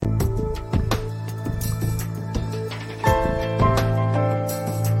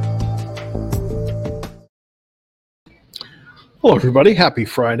Hello, everybody. Happy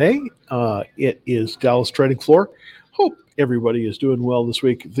Friday. It is Dallas Trading Floor. Hope everybody is doing well this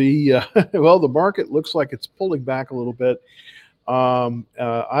week. The market looks like it's pulling back a little bit.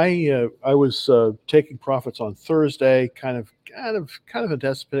 I was taking profits on Thursday, kind of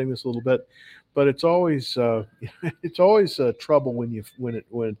anticipating this a little bit, but it's always it's always trouble when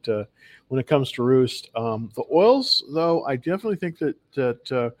it comes to roost. The oils, though, I definitely think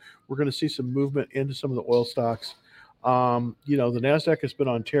that we're going to see some movement into some of the oil stocks. The Nasdaq has been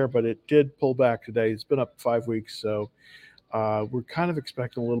on tear, but it did pull back today. It's been up 5 weeks, so we're kind of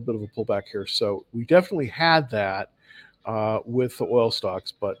expecting a little bit of a pullback here. So we definitely had that with the oil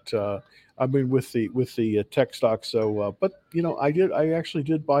stocks, but I mean with the tech stocks. So, but I actually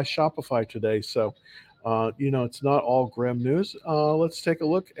did buy Shopify today. So, it's not all grim news. Let's take a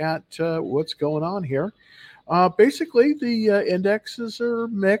look at what's going on here. Basically, the indexes are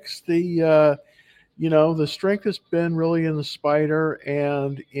mixed. The strength has been really in the spider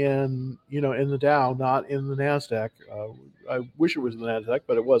and in the Dow, not in the Nasdaq. I wish it was in the Nasdaq,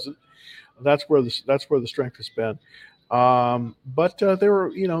 but it wasn't. That's where the strength has been. But there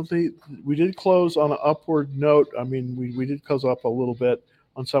were, we did close on an upward note. I mean, we did close up a little bit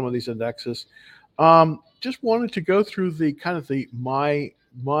on some of these indexes. Just wanted to go through the kind of the my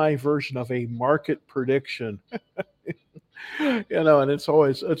version of a market prediction. And it's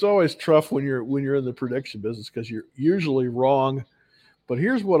always tough when you're in the prediction business because you're usually wrong. But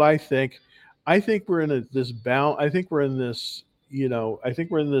here's what I think. I think we're in this bound. I think we're in this. I think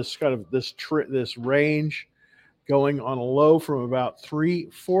we're in this kind of this range going on a low from about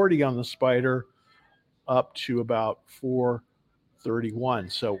 340 on the spider up to about 431.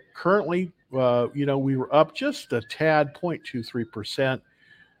 So currently, we were up just a tad, 0.23%.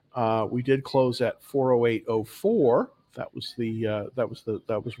 We did close at 408.04. That was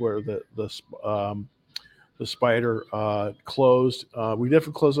where the spider closed. We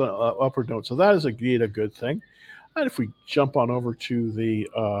definitely closed on an upward note, so that is indeed a good thing. And if we jump on over to the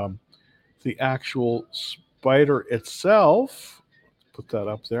actual spider itself, put that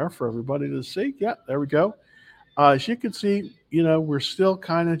up there for everybody to see. Yeah, there we go. As you can see, we're still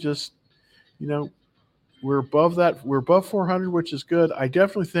kind of just, you know, we're above that. We're above 400, which is good. I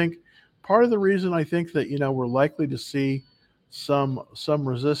definitely think part of the reason I think that we're likely to see some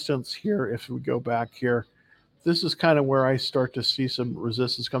resistance here if we go back here. This is kind of where I start to see some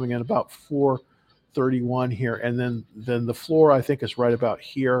resistance coming in about 431 here, and then the floor I think is right about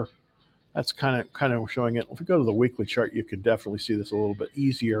here. That's kind of showing it. If we go to the weekly chart, you can definitely see this a little bit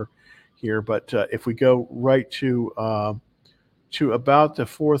easier here. But if we go right to about the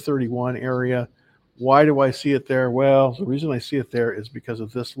 431 area, why do I see it there? Well, the reason I see it there is because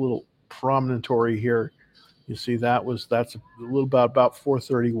of this little promontory here. You see that's a little about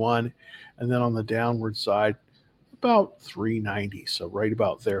 431, and then on the downward side, about 390. So right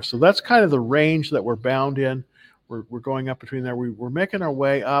about there. So that's kind of the range that we're bound in. We're going up between there. We're making our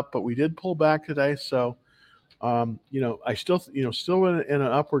way up, but we did pull back today. So I still in an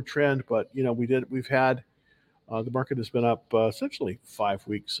upward trend, but we've had the market has been up essentially 5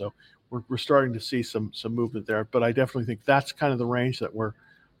 weeks, so we're starting to see some movement there. But I definitely think that's kind of the range that we're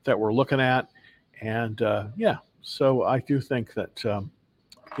looking at, and yeah. So I do think that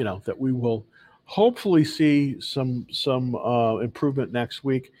that we will hopefully see some improvement next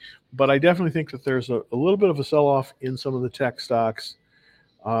week. But I definitely think that there's a little bit of a sell off in some of the tech stocks.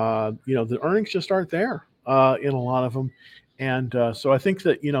 The earnings just aren't there in a lot of them. And so I think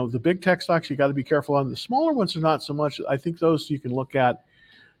that, the big tech stocks you got to be careful on. The smaller ones are not so much. I think those you can look at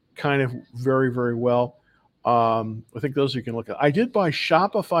kind of very, very well. I think those you can look at. I did buy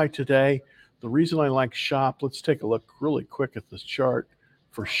Shopify today. The reason I like Shop, let's take a look really quick at this chart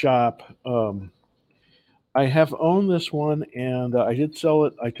for Shop. I have owned this one and I did sell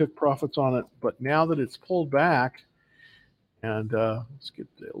it. I took profits on it, but now that it's pulled back, and let's get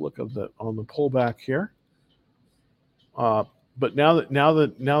a look of on the pullback here. But now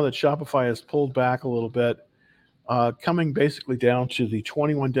that Shopify has pulled back a little bit, coming basically down to the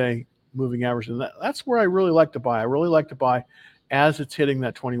 21-day moving average, and that's where I really like to buy. I really like to buy as it's hitting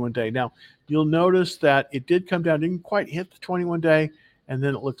that 21-day. Now you'll notice that it did come down, didn't quite hit the 21-day, and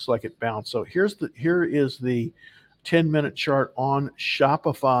then it looks like it bounced. So here is the 10-minute chart on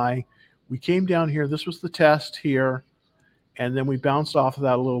Shopify. We came down here. This was the test here. And then we bounced off of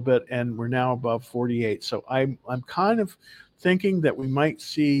that a little bit, and we're now above 48. So I'm kind of thinking that we might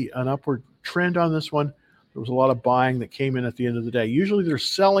see an upward trend on this one. There was a lot of buying that came in at the end of the day. Usually they're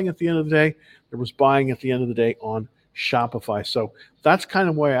selling at the end of the day. There was buying at the end of the day on Shopify. So that's kind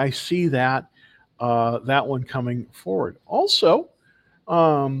of why I see that one coming forward. Also,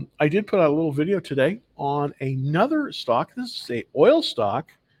 I did put out a little video today on another stock. This is a oil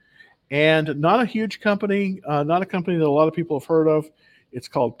stock, and not a huge company, not a company that a lot of people have heard of. It's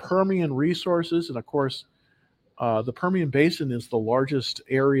called Permian Resources, and of course, the Permian Basin is the largest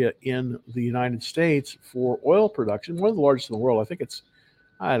area in the United States for oil production, one of the largest in the world. I think it's,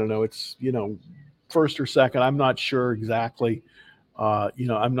 I don't know, it's, first or second. I'm not sure exactly.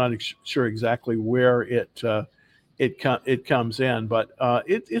 I'm not sure exactly where it comes in, but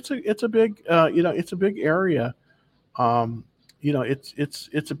it's a big it's a big area. Um,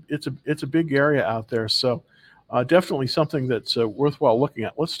 it's a big area out there. So definitely something that's worthwhile looking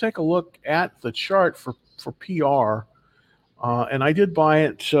at. Let's take a look at the chart for PR. And I did buy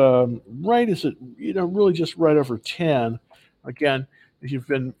it right as it, really just right over 10. Again, if you've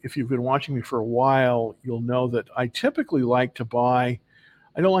been watching me for a while, you'll know that I typically like to buy.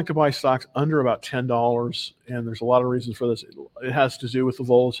 I don't like to buy stocks under about $10, and there's a lot of reasons for this. It has to do with the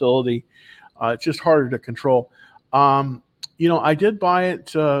volatility. It's just harder to control. I did buy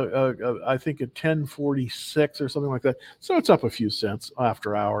it. I think at 10.46 or something like that. So it's up a few cents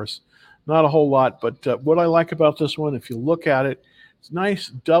after hours. Not a whole lot, but what I like about this one, if you look at it, it's nice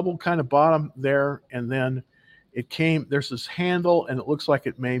double kind of bottom there, and then there's this handle, and it looks like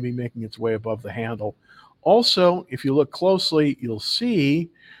it may be making its way above the handle. Also, if you look closely, you'll see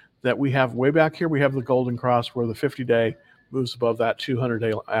that we have way back here, we have the golden cross where the 50-day moves above that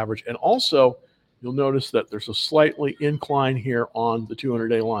 200-day average. And also, you'll notice that there's a slightly incline here on the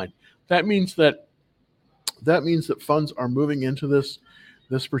 200-day line. That means that funds are moving into this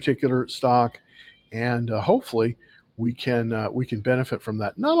particular stock, and hopefully we can benefit from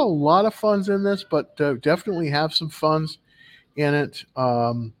that. Not a lot of funds in this, but definitely have some funds in it.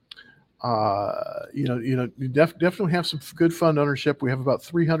 You definitely have some good fund ownership. We have about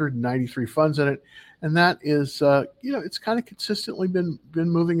 393 funds in it, and that is, it's kind of consistently been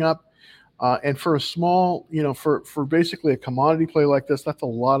moving up. And for a small, for basically a commodity play like this, that's a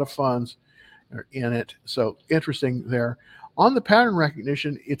lot of funds in it. So interesting there. On the pattern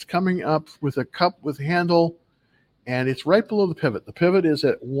recognition, it's coming up with a cup with handle, and it's right below the pivot. The pivot is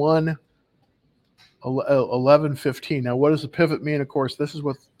at 11.15. Now, what does the pivot mean? Of course, this is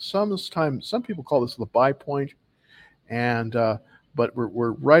what some people call this the buy point, and but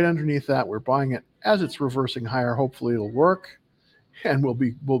we're right underneath that. We're buying it as it's reversing higher. Hopefully, it'll work, and we'll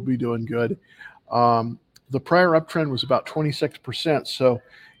be doing good. The prior uptrend was about 26%. So,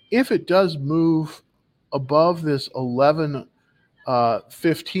 if it does move above this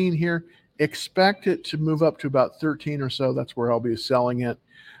 11.15 here, expect it to move up to about 13 or so. That's where I'll be selling it.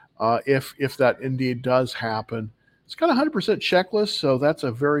 If that indeed does happen. It's got a 100% checklist, so that's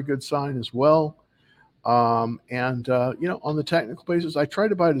a very good sign as well. On the technical basis, I tried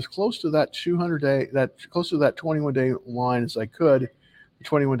to buy it as close to that 21-day line as I could. The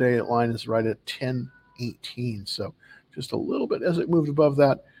 21-day line is right at 10.18, so just a little bit as it moved above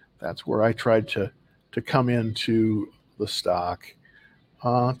that. That's where I tried to come into the stock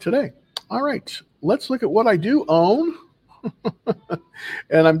today. All right, let's look at what I do own.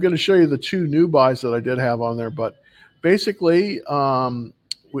 And I'm going to show you the two new buys that I did have on there. But basically, Amcor,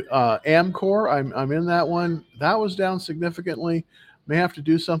 I'm in that one. That was down significantly. May have to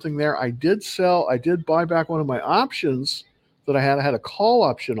do something there. I did buy back one of my options that I had. I had a call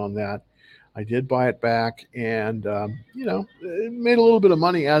option on that. I did buy it back, and it made a little bit of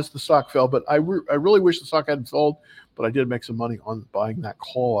money as the stock fell. But I really wish the stock hadn't sold, but I did make some money on buying that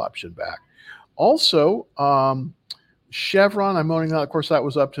call option back. Also, Chevron, I'm owning that. Of course, that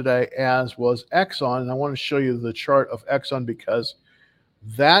was up today, as was Exxon. And I want to show you the chart of Exxon because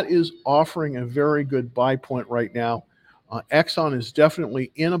that is offering a very good buy point right now. Exxon is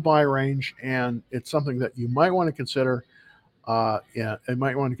definitely in a buy range, and it's something that you might want to consider. Now,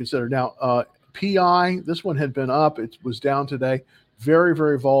 PI, this one had been up. It was down today. Very,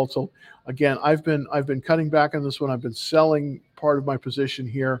 very volatile. Again, I've been cutting back on this one. I've been selling part of my position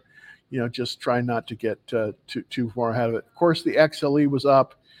here. Just trying not to get too far ahead of it. Of course, the XLE was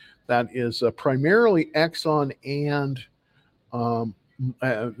up. That is primarily Exxon and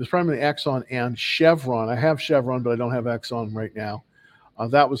Chevron. I have Chevron, but I don't have Exxon right now.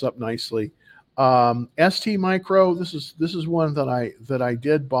 That was up nicely. ST Micro. This is one that I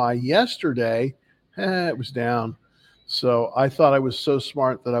did buy yesterday. It was down. So I thought I was so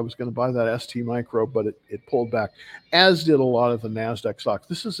smart that I was going to buy that ST Micro, but it pulled back, as did a lot of the NASDAQ stocks.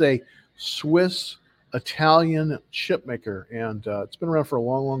 This is a Swiss-Italian chip maker, and it's been around for a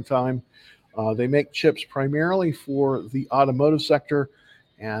long, long time. They make chips primarily for the automotive sector,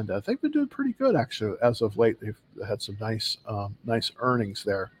 and they've been doing pretty good, actually, as of late. They've had some nice earnings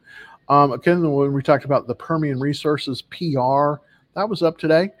there. Again, when we talked about the Permian Resources PR, that was up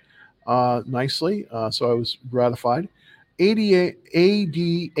today nicely. So I was gratified.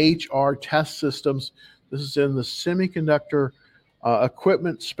 ADHR Test Systems. This is in the semiconductor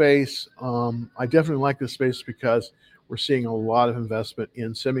equipment space. I definitely like this space because we're seeing a lot of investment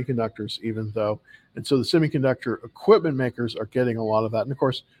in semiconductors, even though, and so the semiconductor equipment makers are getting a lot of that. And of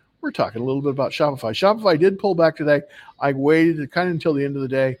course, we're talking a little bit about Shopify. Shopify did pull back today. I waited kind of until the end of the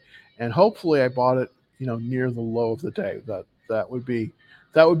day, and hopefully I bought it, near the low of the day. That would be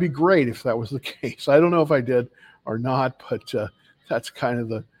great if that was the case. I don't know if I did or not, but that's kind of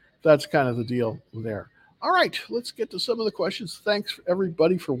the deal there. All right, let's get to some of the questions. Thanks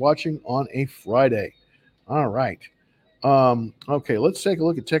everybody for watching on a Friday. All right. Okay, let's take a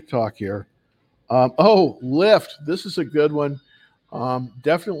look at TikTok here. Lyft. This is a good one.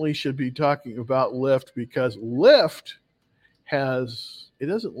 Definitely should be talking about Lyft because Lyft it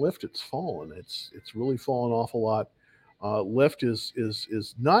doesn't lift, it's fallen. It's really fallen off a lot. Lyft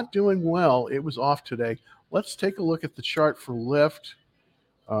is not doing well. It was off today. Let's take a look at the chart for Lyft,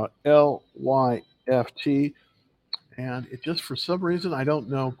 LYFT, and it just, for some reason, I don't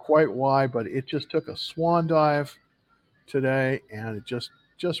know quite why, but it just took a swan dive today, and it just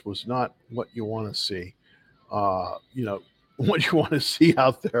was not what you want to see. What you want to see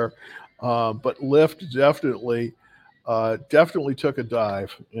out there. But Lyft definitely took a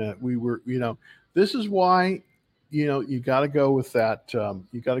dive. We were, this is why, you got to go with that.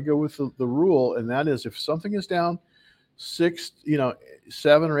 You got to go with the rule, and that is if something is down 7 or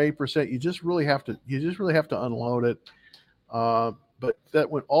 8%, you just really have to unload it. But that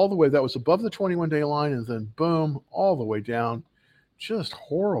went all the way. That was above the 21-day line, and then boom, all the way down. Just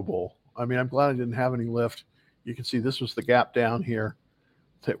horrible. I mean, I'm glad I didn't have any lift. You can see this was the gap down here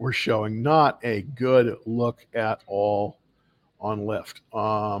that we're showing. Not a good look at all on Lyft.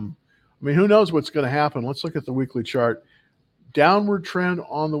 Who knows what's going to happen? Let's look at the weekly chart. Downward trend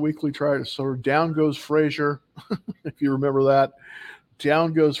on the weekly chart. So down goes Fraser, if you remember that.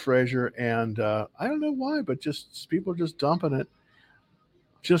 Down goes Fraser, and I don't know why, but just people are just dumping it.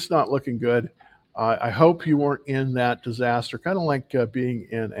 Just not looking good. I hope you weren't in that disaster. Kind of like being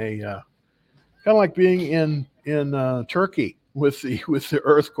in Turkey with the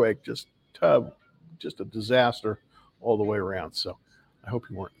earthquake. Just a disaster all the way around. So I hope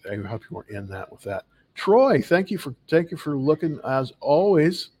you weren't in that with that. Troy, thank you for looking as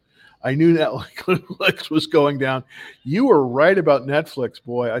always. I knew Netflix was going down. You were right about Netflix,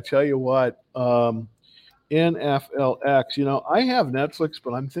 boy. I tell you what. NFLX. I have Netflix,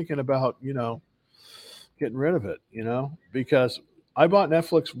 but I'm thinking about getting rid of it. Because I bought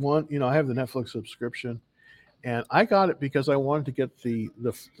Netflix I have the Netflix subscription, and I got it because I wanted to get the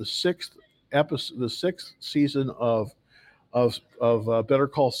sixth season of Better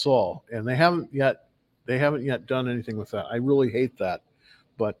Call Saul, and they haven't yet done anything with that. I really hate that.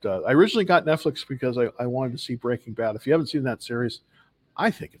 But I originally got Netflix because I wanted to see Breaking Bad. If you haven't seen that series, I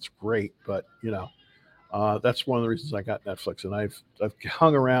think it's great. But that's one of the reasons I got Netflix, and I've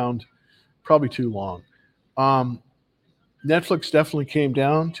hung around probably too long. Netflix definitely came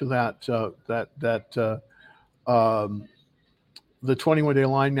down to the 21-day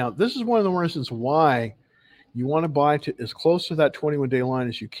line. Now, this is one of the reasons why you want to buy as close to that 21-day line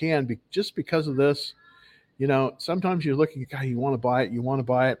as you can, just because of this. Sometimes you're looking, God, you want to buy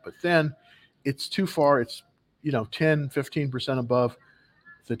it, but then it's too far. It's 10-15% above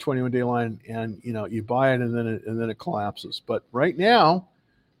the 21-day line, and you buy it, and then it collapses. But right now,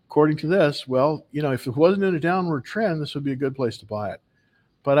 according to this, well, if it wasn't in a downward trend, this would be a good place to buy it.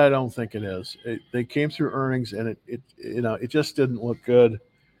 But I don't think it is. They came through earnings, and it just didn't look good.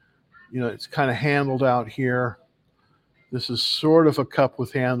 It's kind of handled out here. This is sort of a cup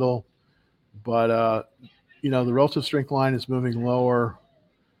with handle, but the relative strength line is moving lower.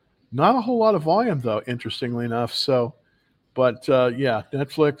 Not a whole lot of volume, though, interestingly enough. So, but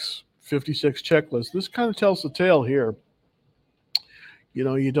Netflix 56 checklist. This kind of tells the tale here.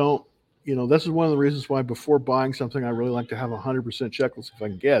 You don't. This is one of the reasons why before buying something, I really like to have 100% checklist if I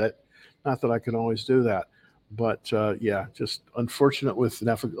can get it. Not that I can always do that, but just unfortunate with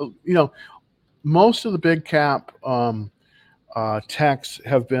Netflix. Most of the big cap techs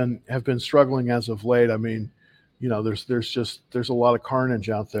have been struggling as of late. I mean, there's a lot of carnage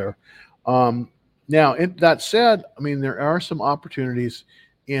out there. Now, that said, I mean, there are some opportunities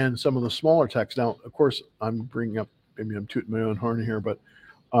in some of the smaller techs. Now, of course, I'm bringing up, maybe I'm tooting my own horn here, but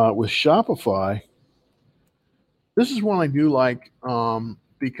with Shopify, this is one I do like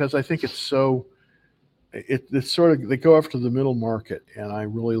because I think it's sort of, they go after the middle market, and I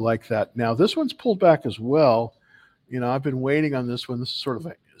really like that. Now, this one's pulled back as well. I've been waiting on this one. This is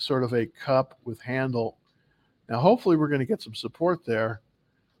sort of a cup with handle. Now, hopefully, we're going to get some support there.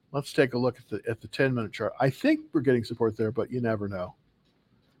 Let's take a look at the 10-minute chart. I think we're getting support there, but you never know.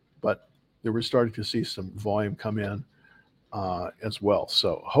 But we're starting to see some volume come in as well.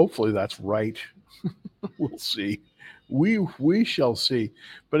 So hopefully that's right. We'll see. We shall see.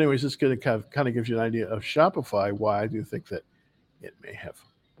 But anyways, it's going to kind of gives you an idea of Shopify, why I do think that it may have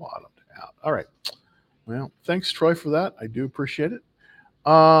bottomed out. All right. Well, thanks, Troy, for that. I do appreciate it.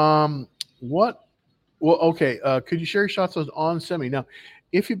 What? Well, okay. Could you share your thoughts on Semi? Now,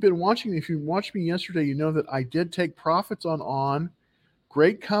 if you watched me yesterday, you know that I did take profits on.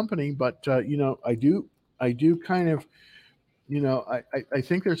 Great company, but I do kind of, I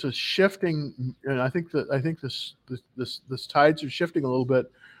think there's a shifting, and I think this tides are shifting a little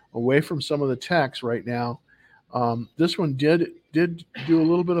bit away from some of the techs right now. This one did do a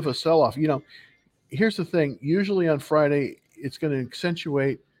little bit of a sell off. Here's the thing. Usually on Friday, it's going to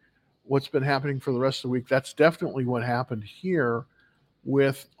accentuate what's been happening for the rest of the week. That's definitely what happened here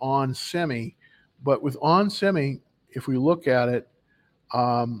with On Semi. But with On Semi, if we look at it,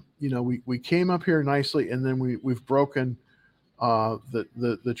 we came up here nicely, and then we've broken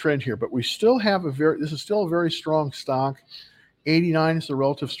the trend here. But we still have this is still a very strong stock. 89 is the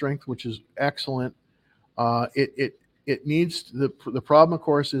relative strength, which is excellent. It needs the problem, of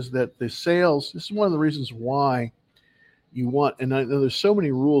course, is that the sales. This is one of the reasons why you want, and there's so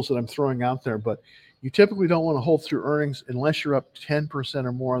many rules that I'm throwing out there, but you typically don't want to hold through earnings unless you're up 10%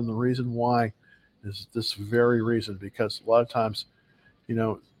 or more. And the reason why is this very reason, because a lot of times,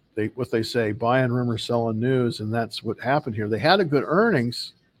 what they say, buy on rumor, sell on news, and that's what happened here. They had a good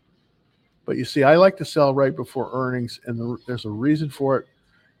earnings, but you see, I like to sell right before earnings, and there's a reason for it.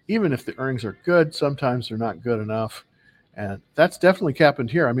 Even if the earnings are good, sometimes they're not good enough. And that's definitely happened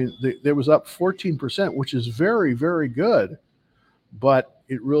here. I mean, it was up 14%, which is very, very good, but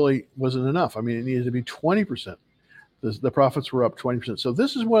it really wasn't enough. I mean, it needed to be 20%. The profits were up 20%. So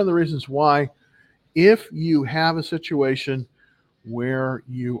this is one of the reasons why, if you have a situation where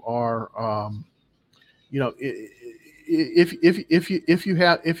you are, if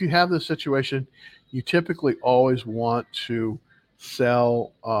you have this situation, you typically always want to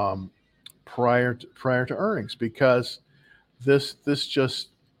sell prior to earnings, because this just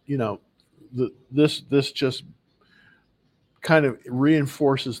this just kind of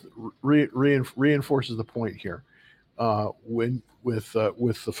reinforces the point here with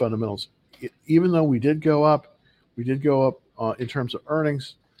the fundamentals. Even though we did go up in terms of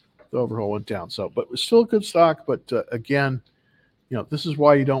earnings, the overall went down. So, but it's still a good stock. But again, this is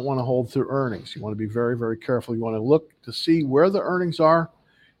why you don't want to hold through earnings. You want to be very, very careful. You want to look to see where the earnings are,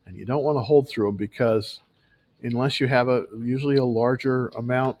 and you don't want to hold through them, because unless you have usually a larger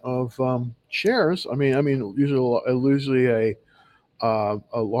amount of shares, usually a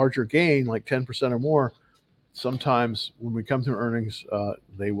larger gain, like 10% or more. Sometimes when we come to earnings,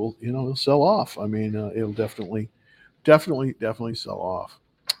 they will, sell off. I mean, it'll definitely sell off.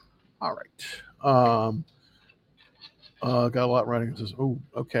 All right. Got a lot running. It says, oh,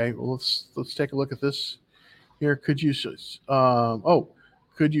 okay. Well, let's take a look at this here. Could you share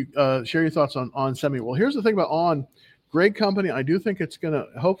your thoughts on Semi? Well, here's the thing about On. Great company. I do think it's going to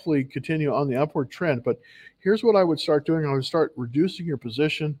hopefully continue on the upward trend. But here's what I would start doing. I would start reducing your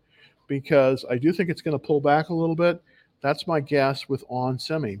position, because I do think it's going to pull back a little bit. That's my guess with On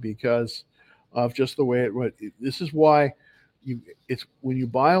Semi, because of just the way it went. This is why it's when you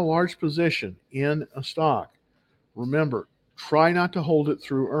buy a large position in a stock, remember, try not to hold it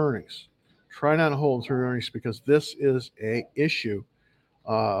through earnings. Try not to hold it through earnings, because this is a issue.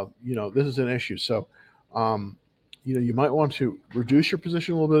 This is an issue. So, you might want to reduce your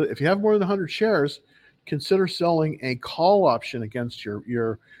position a little bit. If you have more than 100 shares, consider selling a call option against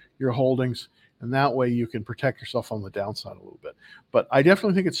your holdings, and that way you can protect yourself on the downside a little bit. But I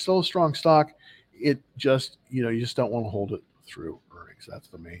definitely think it's still a strong stock. It just, you just don't want to hold it through earnings. That's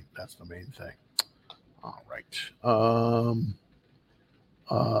the main thing. All right.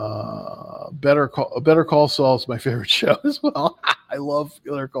 Better Call Saul is my favorite show as well. I love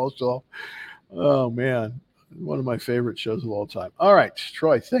Better Call Saul. Oh man, one of my favorite shows of all time. All right,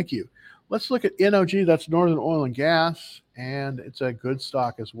 Troy, thank you. Let's look at NOG. That's Northern Oil and Gas, and it's a good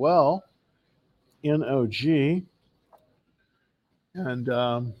stock as well. NOG, and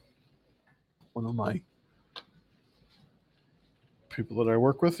one of my people that I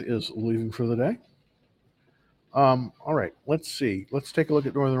work with is leaving for the day. All right, let's see. Let's take a look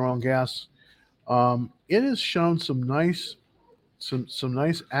at Northern Oil and Gas. It has shown some nice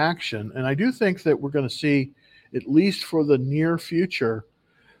action, and I do think that we're going to see, at least for the near future,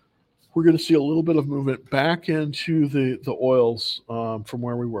 we're going to see a little bit of movement back into the oils from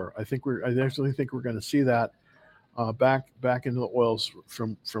where we were. I actually think we're going to see that. back into the oils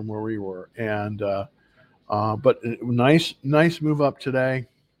from where we were. And but nice move up today.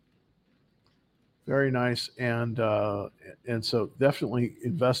 Very nice. And so definitely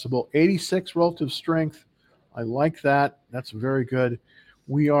investable. 86 relative strength. I like that. That's very good.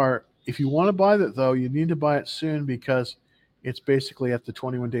 If you want to buy that though, you need to buy it soon because it's basically at the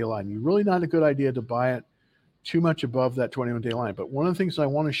 21-day line. You're really not a good idea to buy it too much above that 21-day line. But one of the things I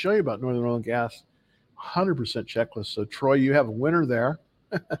want to show you about Northern Oil and Gas, 100% checklist. So Troy, you have a winner there,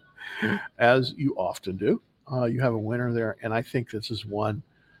 as you often do. You have a winner there, and I think this is one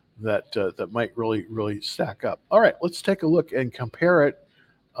that might really stack up. All right, let's take a look and compare it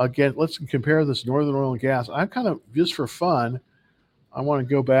again. Let's compare this Northern Oil and Gas. I'm kind of, just for fun, I want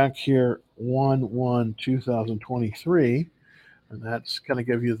to go back here 1/1/2023, and that's going to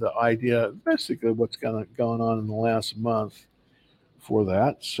give you the idea basically what's going on in the last month for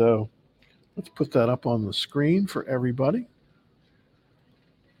that. So let's put that up on the screen for everybody.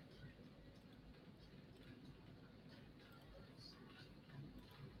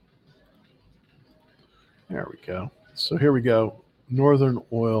 There we go. So here we go. Northern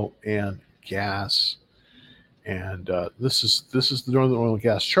Oil and Gas. And this is the Northern Oil and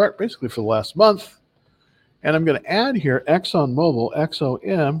Gas chart basically for the last month. And I'm going to add here ExxonMobil,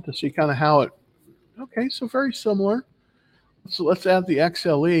 XOM, to see kind of how it, okay, so very similar. So let's add the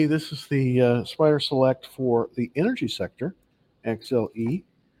XLE. This is the Spider Select for the energy sector, XLE.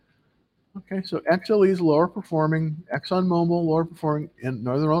 Okay, so XLE is lower performing, ExxonMobil lower performing, and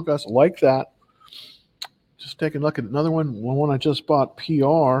Northern Oil and Gas like that. Just take a look at another one I just bought,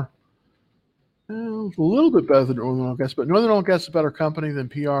 PR. Well, a little bit better than Northern Oil and Gas, but Northern Oil and Gas is a better company than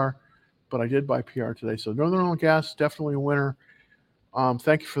PR. But I did buy PR today, so Northern Oil and Gas definitely a winner.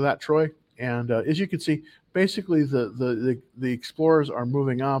 Thank you for that, Troy. And as you can see, basically the explorers are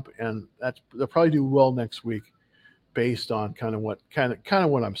moving up, and they'll probably do well next week, based on kind of what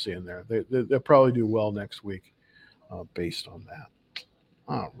I'm seeing there. They'll probably do well next week, based on that.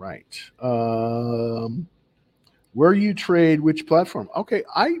 All right. Where you trade, which platform? Okay,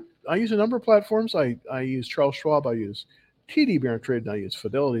 I use a number of platforms. I use Charles Schwab, I use TD Ameritrade, and I use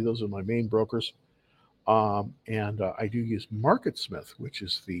Fidelity. Those are my main brokers. And I do use MarketSmith, which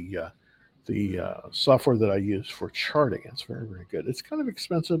is the software that I use for charting. It's very, very good. It's kind of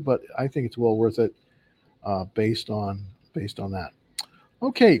expensive, but I think it's well worth it, based on that.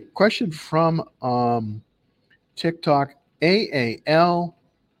 Okay, question from TikTok. AAL,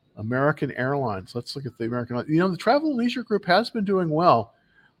 American Airlines. Let's look at the American. The Travel and Leisure Group has been doing well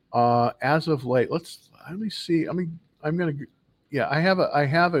as of late. Let me see. I mean, I have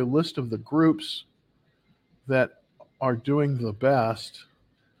a list of the groups that are doing the best.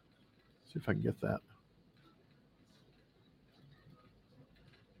 Let's see if I can get that.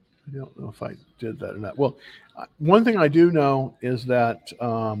 I don't know if I did that or not. Well, one thing I do know is that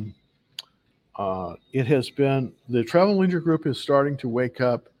it has been, the Travel and Leisure Group is starting to wake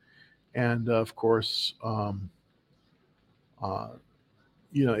up, and of course,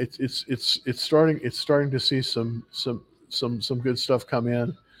 it's starting to see some good stuff come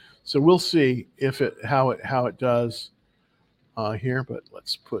in. So we'll see how it does here. But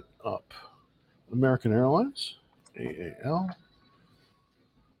let's put up American Airlines, AAL.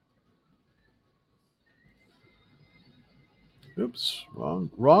 Oops,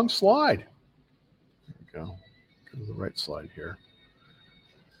 wrong slide. There we go. Go to the right slide here.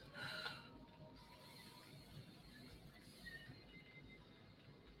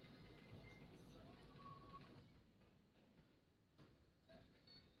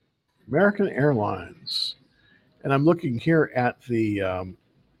 American Airlines. And I'm looking here at the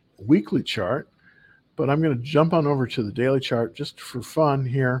weekly chart, but I'm going to jump on over to the daily chart just for fun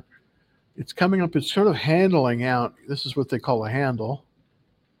here. It's coming up, it's sort of handling out. This is what they call a handle.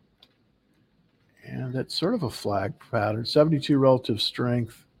 And that's sort of a flag pattern, 72 relative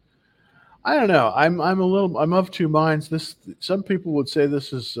strength. I don't know. I'm of two minds. Some people would say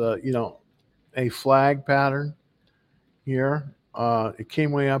this is a flag pattern here. It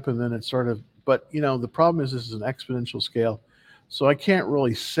came way up and then it sort of, but the problem is this is an exponential scale. So I can't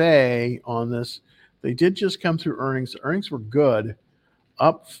really say on this. They did just come through earnings. The earnings were good.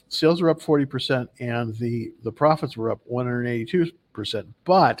 Sales were up 40%, and the profits were up 182%,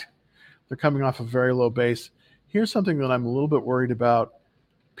 but they're coming off a very low base. Here's something that I'm a little bit worried about.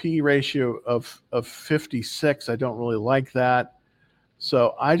 PE ratio of 56. I don't really like that.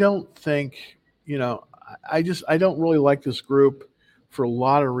 So I don't think, I don't really like this group for a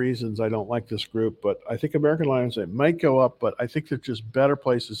lot of reasons. I don't like this group, but I think American Airlines, it might go up, but I think they're just better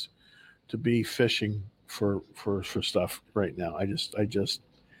places to be fishing for stuff right now. I just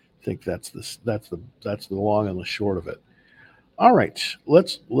think that's the long and the short of it. All right,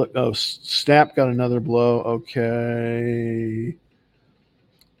 let's look. Oh, Snap got another blow. Okay,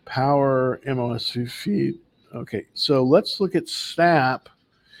 power MOSV feed. Okay, so let's look at Snap.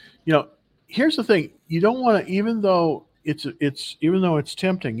 You know, here's the thing: you don't want to, even though it's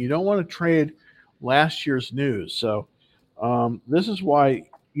tempting, you don't want to trade last year's news. So this is why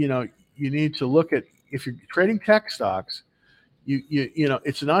you need to look at, if you're trading tech stocks,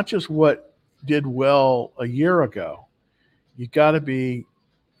 it's not just what did well a year ago. You got to be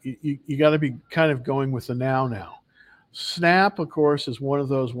you got to be kind of going with the now. Snap, of course, is one of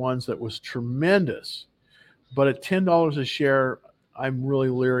those ones that was tremendous, but at $10 a share, I'm really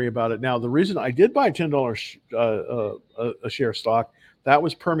leery about it. Now, the reason I did buy $10 a share stock, that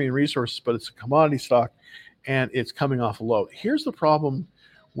was Permian Resources, but it's a commodity stock and it's coming off a low. Here's the problem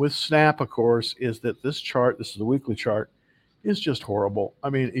with Snap, of course, is that this chart, this is the weekly chart, is just horrible. I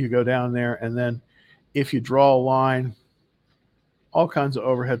mean, you go down there and then if you draw a line, all kinds of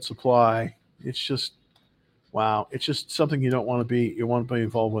overhead supply. It's just, wow. It's just something you want to be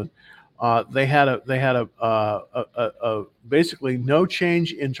involved with. They had a basically no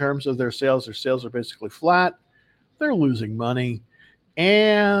change in terms of their sales. Their sales are basically flat. They're losing money,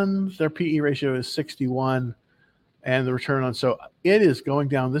 and their PE ratio is 61, and the return on, so it is going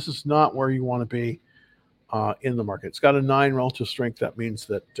down. This is not where you want to be in the market. It's got a 9 relative strength. That means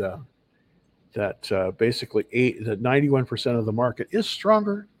that basically 91% of the market is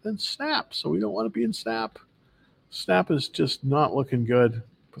stronger than Snap. So we don't want to be in Snap. Snap is just not looking good.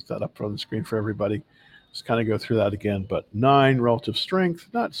 Put that up on the screen for everybody. Just kind of go through that again. But 9 relative strength,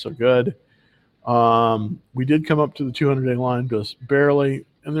 not so good. We did come up to the 200-day line, just barely.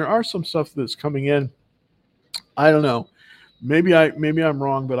 And there are some stuff that's coming in. I don't know. Maybe I'm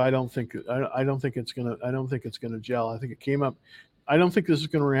wrong, but I don't think it's gonna gel. I think it came up. I don't think this is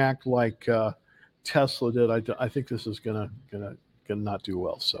going to react like Tesla did. I think this is gonna not do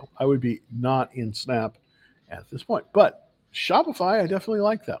well. So I would be not in Snap at this point. But Shopify, I definitely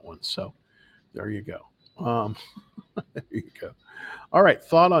like that one. So there you go. There you go. All right,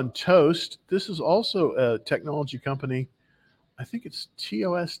 thought on Toast. This is also a technology company. I think it's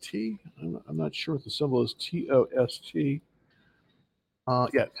TOST. I'm not sure what the symbol is. TOST.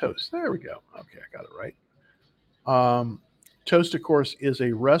 Yeah, Toast. There we go. Okay, I got it right. Toast, of course, is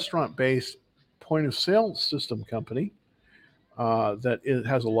a restaurant-based point-of-sale system company that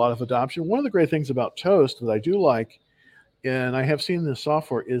has a lot of adoption. One of the great things about Toast that I do like, and I have seen this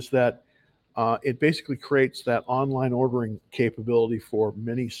software, is that it basically creates that online ordering capability for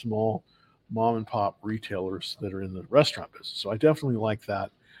many small mom-and-pop retailers that are in the restaurant business. So I definitely like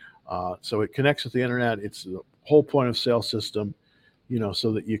that. So it connects with the internet. It's the whole point-of-sale system,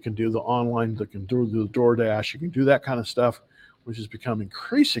 so that you can do the online, you can do the DoorDash, you can do that kind of stuff, which has become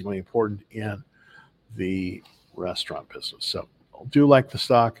increasingly important in the restaurant business. So I do like the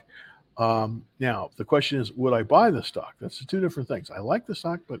stock. Now, the question is, would I buy the stock? That's the two different things. I like the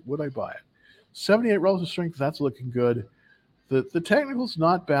stock, but would I buy it? 78 relative strength, that's looking good. The technical's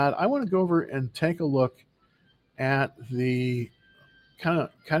not bad. I want to go over and take a look at the kind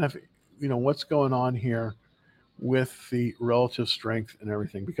of what's going on here with the relative strength and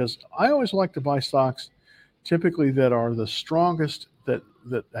everything, because I always like to buy stocks typically that are the strongest that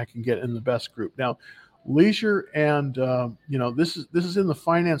I can get in the best group. Now, leisure and this is in the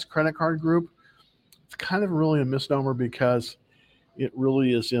finance credit card group. It's kind of really a misnomer because it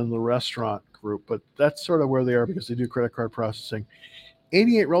really is in the restaurant group, but that's sort of where they are because they do credit card processing.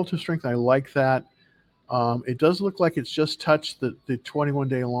 88 relative strength, I like that. It does look like it's just touched the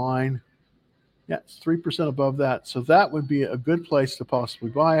 21-day line. Yeah, it's 3% above that. So that would be a good place to possibly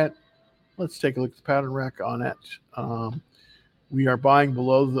buy it. Let's take a look at the pattern rec on it. We are buying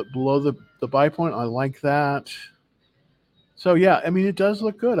below the buy point. I like that. So yeah, I mean, it does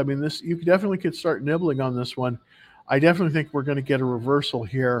look good. I mean, you definitely could start nibbling on this one. I definitely think we're going to get a reversal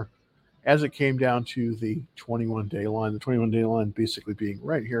here as it came down to the 21-day line. The 21-day line basically being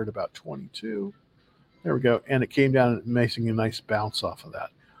right here at about 22. There we go. And it came down and making a nice bounce off of that.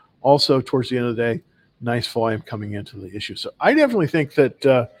 Also, towards the end of the day, nice volume coming into the issue. So I definitely think that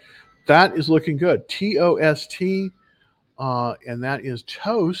that is looking good. TOST, and that is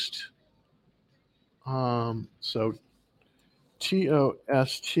Toast. So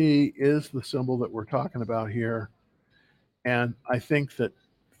TOST is the symbol that we're talking about here. And I think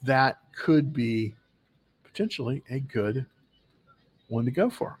that could be potentially a good one to go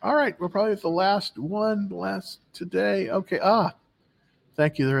for. All right, we're probably at the last today. Okay,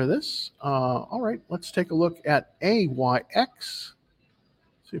 thank you there, this. All right, let's take a look at AYX.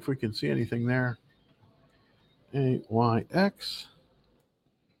 See if we can see anything there. AYX.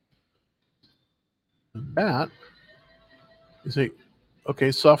 that is a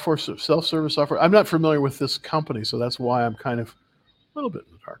okay software self-service software. I'm not familiar with this company, so that's why I'm kind of a little bit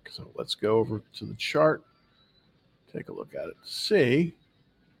in the dark. So let's go over to the chart, take a look at it, see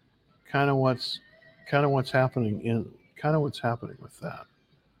kind of what's what's happening with that.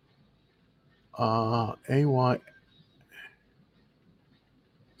 AY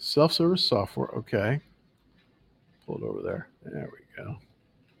self-service software. Okay, pull it over there. There we go.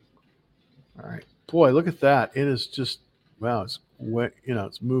 All right, boy, look at that. It is just wow. It's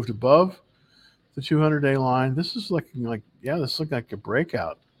moved above the 200-day line. This is looking like this looks like a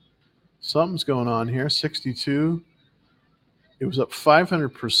breakout. Something's going on here. 62. It was up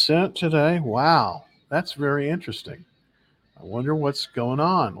 500% today. Wow, that's very interesting. I wonder what's going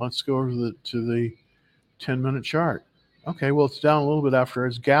on. Let's go over to the 10-minute chart. Okay, well, it's down a little bit after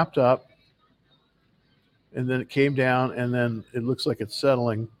it's gapped up, and then it came down, and then it looks like it's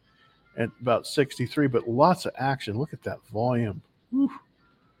settling at about 63, but lots of action. Look at that volume. Whew.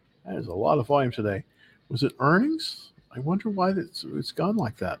 That is a lot of volume today. Was it earnings? I wonder why it's gone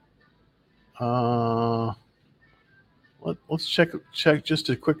like that. Let's check just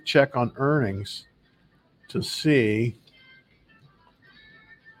a quick check on earnings to see.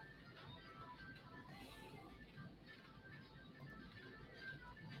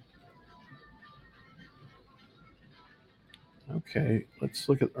 Okay, let's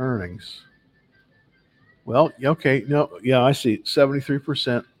look at earnings. Well, okay, no, yeah, I see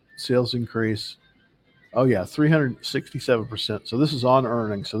 73% sales increase. Oh yeah, 367%. So this is on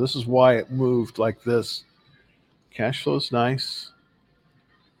earnings. So this is why it moved like this. Cash flow is nice.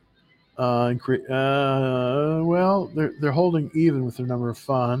 Well, they're holding even with their number of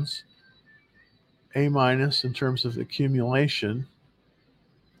funds. A minus in terms of accumulation.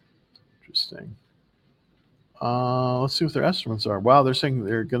 Interesting. Let's see what their estimates are. Wow, they're saying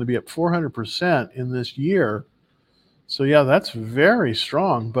they're going to be up 400% in this year. So yeah, that's very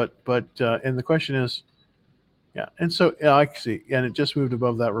strong. But and the question is, yeah, and so I see, and it just moved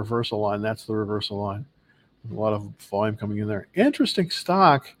above that reversal line. That's the reversal line. A lot of volume coming in there. Interesting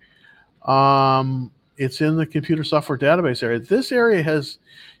stock. It's in the computer software database area. This area has,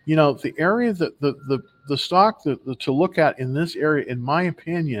 the area that the stock to look at in this area, in my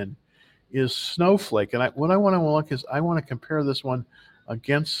opinion, is Snowflake. And what I want to look is I want to compare this one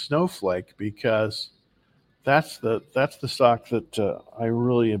against Snowflake because that's the stock that I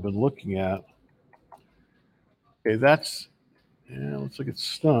really have been looking at. Okay, let's look at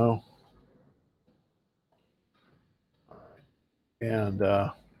Snow. And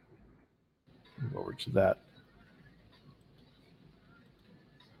over to that.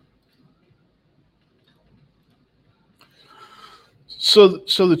 So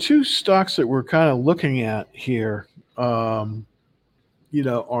the two stocks that we're kind of looking at here, are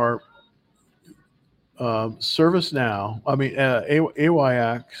ServiceNow. I mean,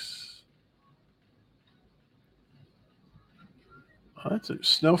 AYX. That's a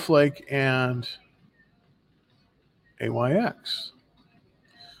Snowflake and AYX.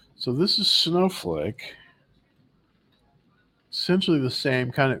 So this is Snowflake. Essentially the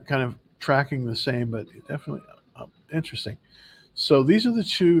same, kind of tracking the same, but definitely interesting. So these are the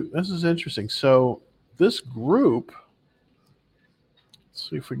two. This is interesting. So this group. Let's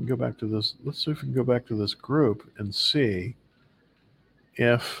see if we can go back to this. Let's see if we can go back to this group and see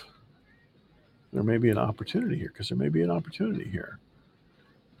if there may be an opportunity here, because there may be an opportunity here.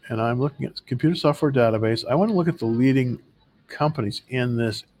 And I'm looking at computer software database. I want to look at the leading companies in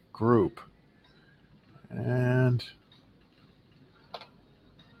this group. And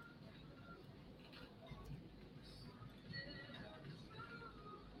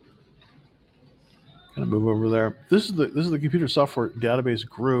kind of move over there. This is the computer software database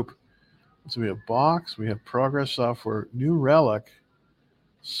group. So we have Box, we have Progress Software, New Relic,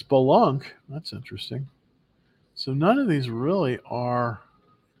 Splunk. That's interesting. So none of these really are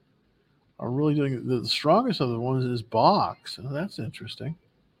really doing the strongest of the ones is Box. Oh, that's interesting.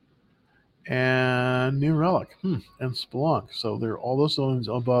 And New Relic, and Splunk. So they're all those ones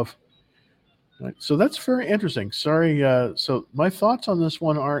above. Right. So that's very interesting. Sorry. So my thoughts on this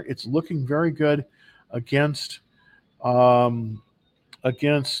one are it's looking very good against a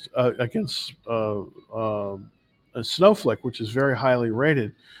Snowflake, which is very highly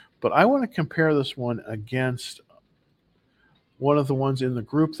rated. But I want to compare this one against one of the ones in the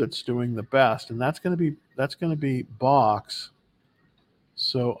group that's doing the best, and that's going to be Box.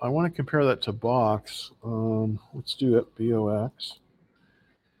 So I want to compare that to Box. Let's do it. BOX.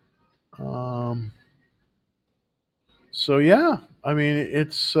 So yeah, I mean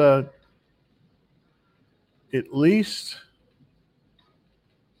it's at least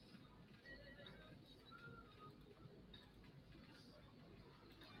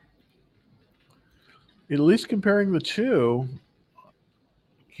at least comparing the two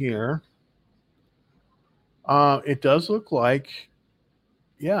here, it does look like,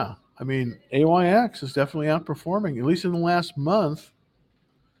 yeah, I mean, AYX is definitely outperforming, at least in the last month.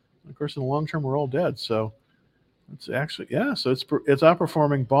 Of course, in the long term, we're all dead. So it's actually, yeah, so it's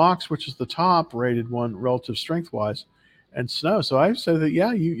outperforming Box, which is the top rated one relative strength wise, and Snow. So I say that,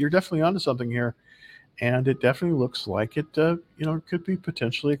 yeah, you're definitely onto something here, and it definitely looks like it, could be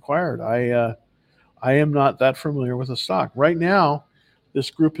potentially acquired. I am not that familiar with the stock right now.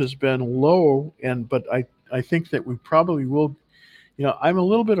 This group has been low, but I think that we probably will. I'm a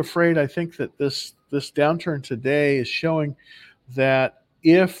little bit afraid. I think that this downturn today is showing that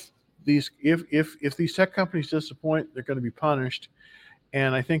if these tech companies disappoint, they're going to be punished.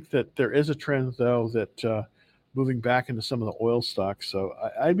 And I think that there is a trend, though, that moving back into some of the oil stocks. So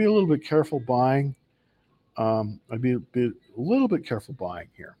I'd be a little bit careful buying. I'd be a little bit careful buying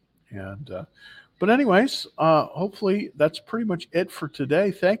here. But anyways, hopefully that's pretty much it for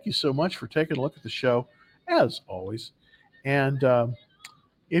today. Thank you so much for taking a look at the show, as always. And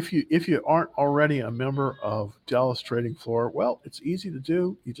if you aren't already a member of Dallas Trading Floor, well, it's easy to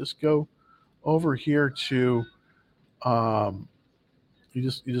do. You just go over here to you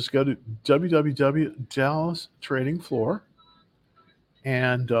just go to www Dallas Trading Floor,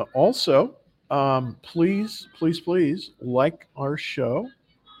 and also please like our show.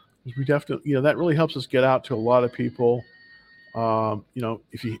 We definitely, that really helps us get out to a lot of people.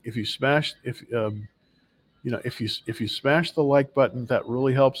 If you smash if you smash the like button, that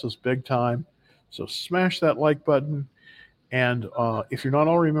really helps us big time. So smash that like button. And if you're not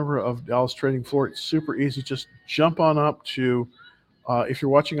already a member of Dallas Trading Floor, it's super easy. Just jump on up to, if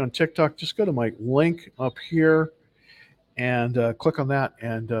you're watching on TikTok, just go to my link up here and click on that,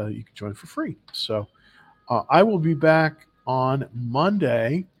 and you can join for free. So I will be back on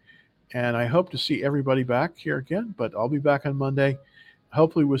Monday, and I hope to see everybody back here again. But I'll be back on Monday,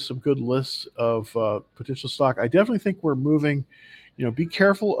 hopefully with some good lists of potential stock. I definitely think we're moving. Be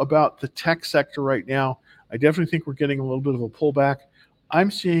careful about the tech sector right now. I definitely think we're getting a little bit of a pullback. I'm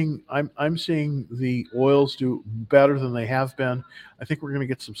seeing the oils do better than they have been. I think we're going to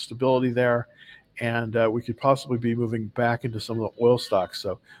get some stability there, and we could possibly be moving back into some of the oil stocks.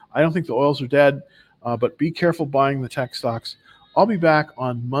 So I don't think the oils are dead, but be careful buying the tech stocks. I'll be back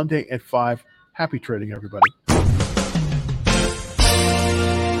on Monday at 5. Happy trading, everybody.